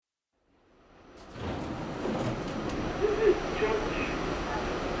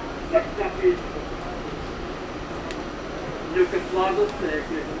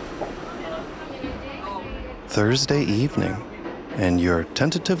Thursday evening, and you're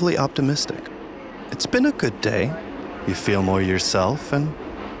tentatively optimistic. It's been a good day. You feel more yourself, and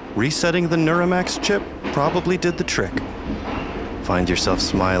resetting the Neuramax chip probably did the trick. Find yourself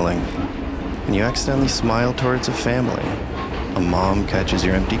smiling, and you accidentally smile towards a family. A mom catches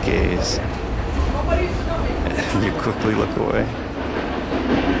your empty gaze, and you quickly look away.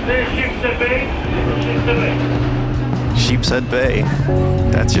 Sheepshead Bay.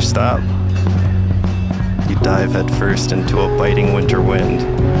 That's your stop. You dive headfirst into a biting winter wind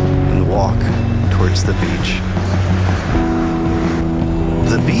and walk towards the beach.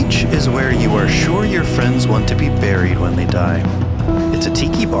 The beach is where you are sure your friends want to be buried when they die. It's a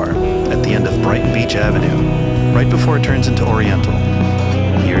tiki bar at the end of Brighton Beach Avenue, right before it turns into Oriental.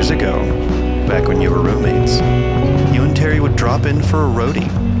 Years ago, back when you were roommates, you and Terry would drop in for a roadie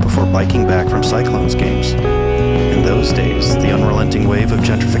before biking back from Cyclones games. In those days, the unrelenting wave of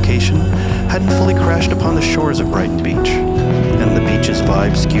gentrification hadn't fully crashed upon the shores of Brighton Beach, and the beach's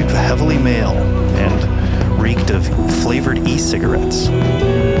vibe skewed heavily male and reeked of flavored e-cigarettes.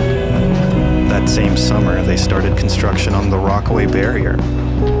 That same summer, they started construction on the Rockaway Barrier,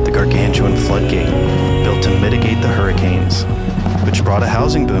 the gargantuan floodgate built to mitigate the hurricanes, which brought a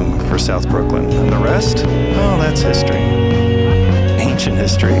housing boom for South Brooklyn, and the rest? Oh, that's history. Ancient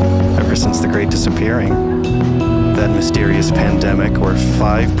history, ever since the Great Disappearing. That mysterious pandemic where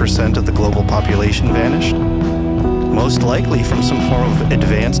 5% of the global population vanished? Most likely from some form of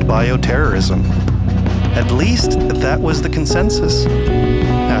advanced bioterrorism. At least that was the consensus.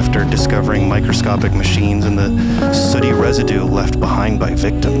 After discovering microscopic machines and the sooty residue left behind by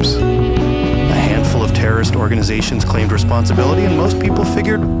victims. A handful of terrorist organizations claimed responsibility, and most people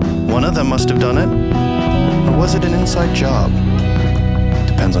figured one of them must have done it. Or was it an inside job?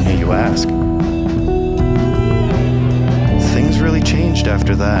 Depends on who you ask. Things really changed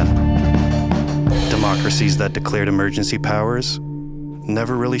after that. Democracies that declared emergency powers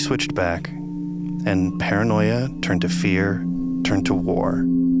never really switched back, and paranoia turned to fear, turned to war.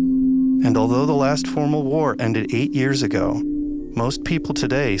 And although the last formal war ended 8 years ago, most people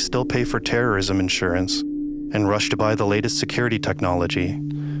today still pay for terrorism insurance and rush to buy the latest security technology.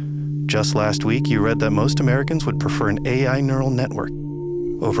 Just last week, you read that most Americans would prefer an AI neural network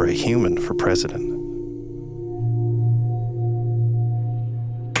over a human for president.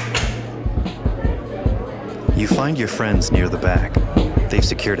 You find your friends near the back. They've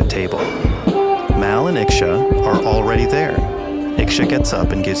secured a table. Mal and Iksha are already there. Iksha gets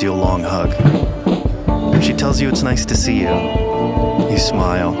up and gives you a long hug. She tells you it's nice to see you. You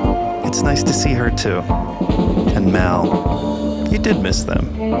smile. It's nice to see her too. And Mal, you did miss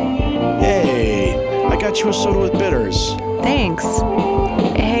them. Hey, I got you a soda with bitters. Thanks.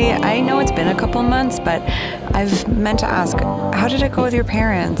 Hey, I know it's been a couple months, but I've meant to ask, how did it go with your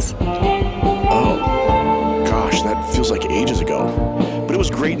parents? Oh, gosh, that feels like ages ago. But it was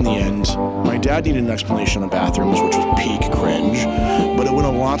great in the end. My dad needed an explanation on bathrooms, which was peak cringe, but it went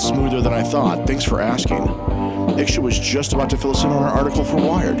a lot smoother than I thought. Thanks for asking. Iksha was just about to fill us in on our article for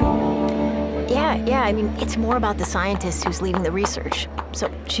Wired. Yeah, I mean, it's more about the scientist who's leading the research. So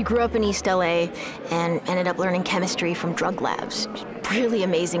she grew up in East LA and ended up learning chemistry from drug labs. Really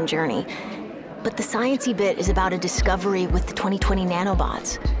amazing journey. But the sciencey bit is about a discovery with the 2020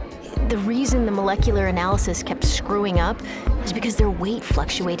 nanobots. The reason the molecular analysis kept screwing up is because their weight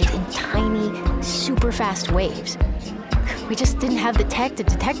fluctuated in tiny, super fast waves. We just didn't have the tech to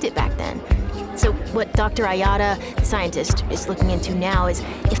detect it back then. So what Dr. Ayada, the scientist, is looking into now is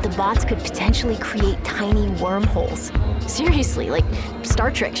if the bots could potentially create tiny wormholes. Seriously, like Star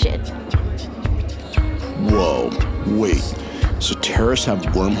Trek shit. Whoa, wait. So terrorists have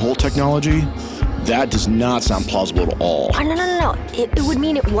wormhole technology? That does not sound plausible at all. Oh, no. It would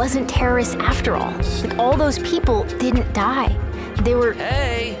mean it wasn't terrorists after all. Like, all those people didn't die. They were...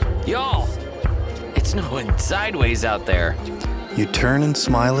 Hey, y'all. It's no one sideways out there. You turn and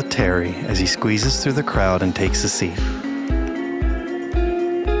smile at Terry as he squeezes through the crowd and takes a seat.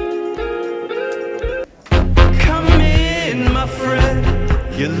 Come in, my friend.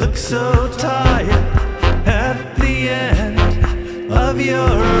 You look so tired at the end of your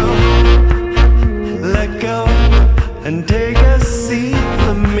rope. Let go and take a seat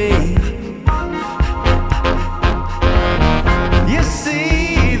for me. You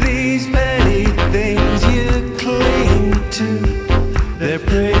see these petty things you cling to. They're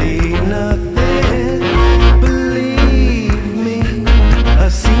pretty nothing. Believe me,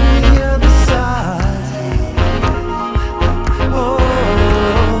 I've seen the other side. Oh,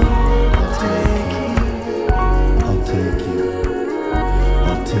 I'll take you.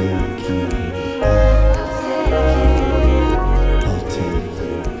 I'll take you.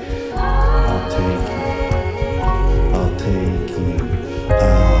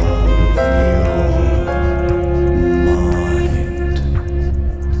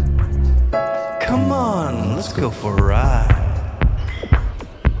 go for a ride.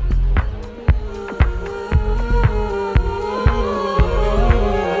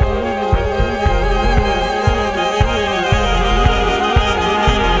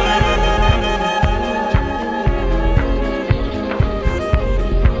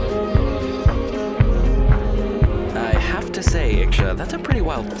 That's a pretty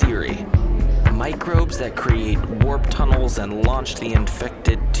wild theory. Microbes that create warp tunnels and launch the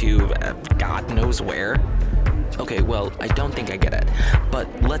infected to God knows where. Okay, well, I don't think I get it. But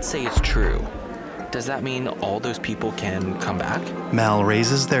let's say it's true. Does that mean all those people can come back? Mal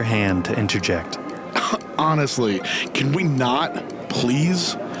raises their hand to interject. Honestly, can we not,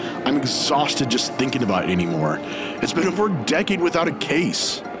 please? I'm exhausted just thinking about it anymore. It's been over a decade without a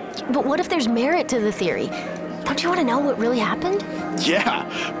case. But what if there's merit to the theory? Don't you want to know what really happened? Yeah,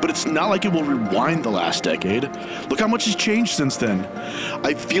 but it's not like it will rewind the last decade. Look how much has changed since then.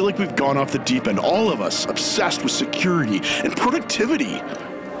 I feel like we've gone off the deep end, all of us, obsessed with security and productivity.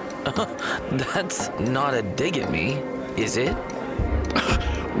 That's not a dig at me, is it?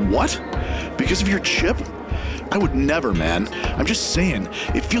 What? Because of your chip? I would never, man. I'm just saying,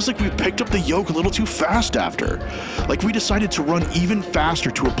 it feels like we picked up the yoke a little too fast after. Like we decided to run even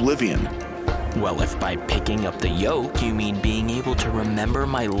faster to oblivion. Well, if by picking up the yoke you mean being able to remember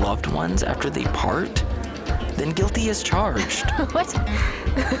my loved ones after they part, then guilty as charged. What?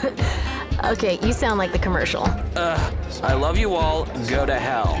 Okay, you sound like the commercial. I love you all. Go to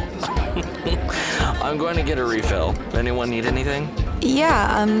hell. I'm going to get a refill. Anyone need anything?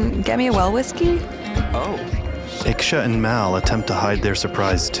 Yeah, get me a well whiskey? Oh. Iksha and Mal attempt to hide their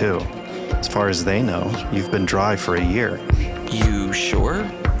surprise too. As far as they know, you've been dry for a year. You sure?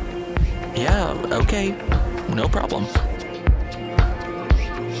 Yeah, okay. No problem.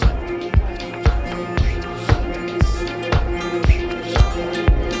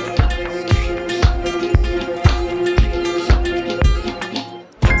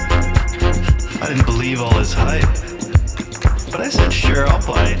 I didn't believe all his hype, but I said, sure, I'll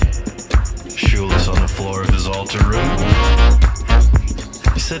bite. Shoeless on the floor of his altar room.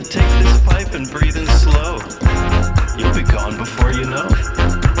 He said, take this pipe and breathe in slow. You'll be gone before you know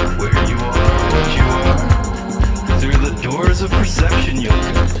where you are, what you are. Through the doors of perception you'll go.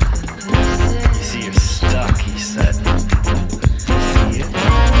 You see, you're stuck, he said. See it?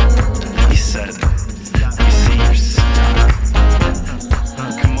 He said, you see, you're stuck.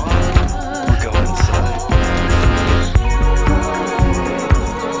 Come on, we'll go inside.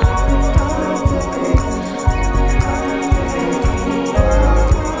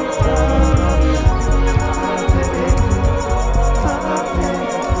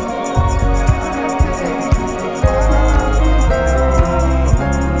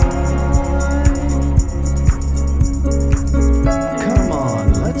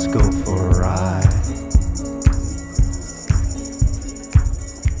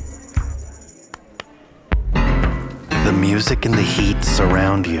 The music and the heat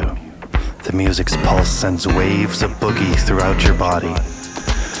surround you. The music's pulse sends waves of boogie throughout your body.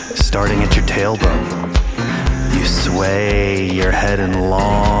 Starting at your tailbone, you sway your head in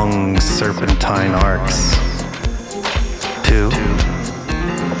long serpentine arcs. To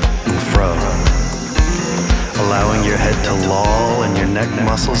and fro, allowing your head to loll and your neck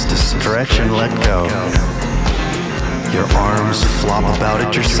muscles to stretch and let go. Your arms flop about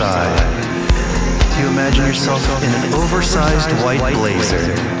at your side. You imagine yourself in an oversized white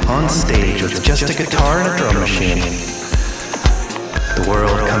blazer, on stage with just a guitar and a drum machine. The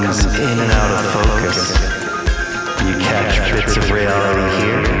world comes in and out of focus. You catch bits of reality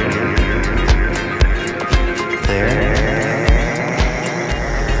here, there.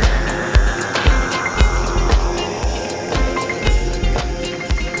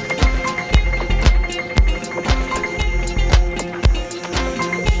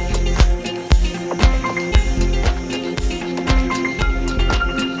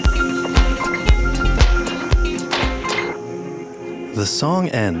 The song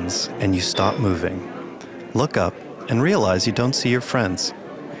ends and you stop moving. Look up and realize you don't see your friends.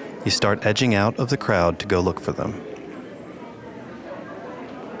 You start edging out of the crowd to go look for them.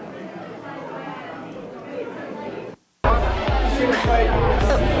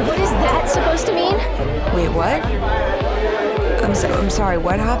 What is that supposed to mean? Wait, what? I'm sorry,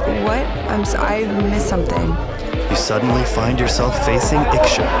 what happened? What? I missed something. You suddenly find yourself facing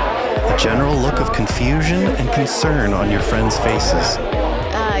Iksha. A general look of confusion and concern on your friends' faces.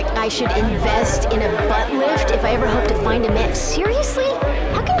 I should invest in a butt lift if I ever hope to find a man. Seriously?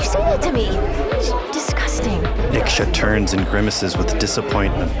 How can you say that to me? It's disgusting. Iksha turns and grimaces with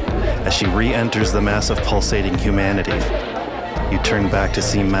disappointment as she re-enters the mass of pulsating humanity. You turn back to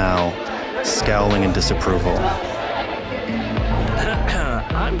see Mal, scowling in disapproval.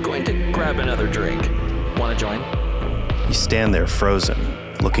 I'm going to grab another drink. Want to join? You stand there frozen,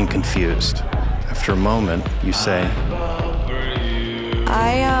 looking confused. After a moment, you say,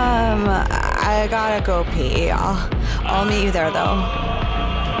 I gotta go pee. I'll meet you there, though.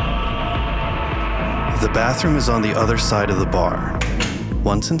 The bathroom is on the other side of the bar.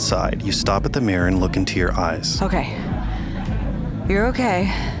 Once inside, you stop at the mirror and look into your eyes. Okay. You're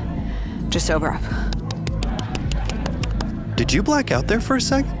okay. Just sober up. Did you black out there for a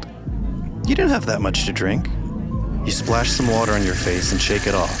second? You didn't have that much to drink. You splash some water on your face and shake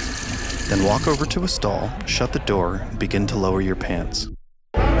it off. Then walk over to a stall, shut the door, and begin to lower your pants.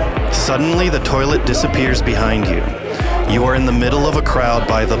 Suddenly, the toilet disappears behind you. You are in the middle of a crowd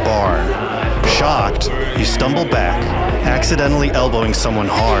by the bar. Shocked, you stumble back, accidentally elbowing someone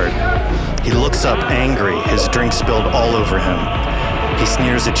hard. He looks up angry, his drink spilled all over him. He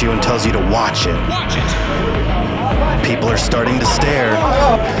sneers at you and tells you to watch it. People are starting to stare,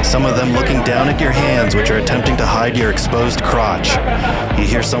 some of them looking down at your hands, which are attempting to hide your exposed crotch. You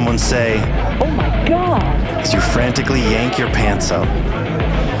hear someone say, "Oh my God," as you frantically yank your pants up.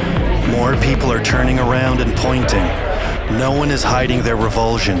 More people are turning around and pointing. No one is hiding their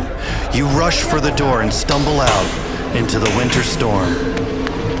revulsion. You rush for the door and stumble out into the winter storm.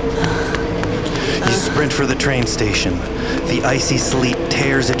 You sprint for the train station. The icy sleet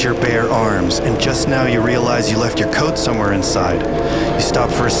tears at your bare arms, and just now you realize you left your coat somewhere inside. You stop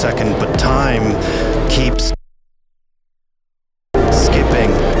for a second, but time keeps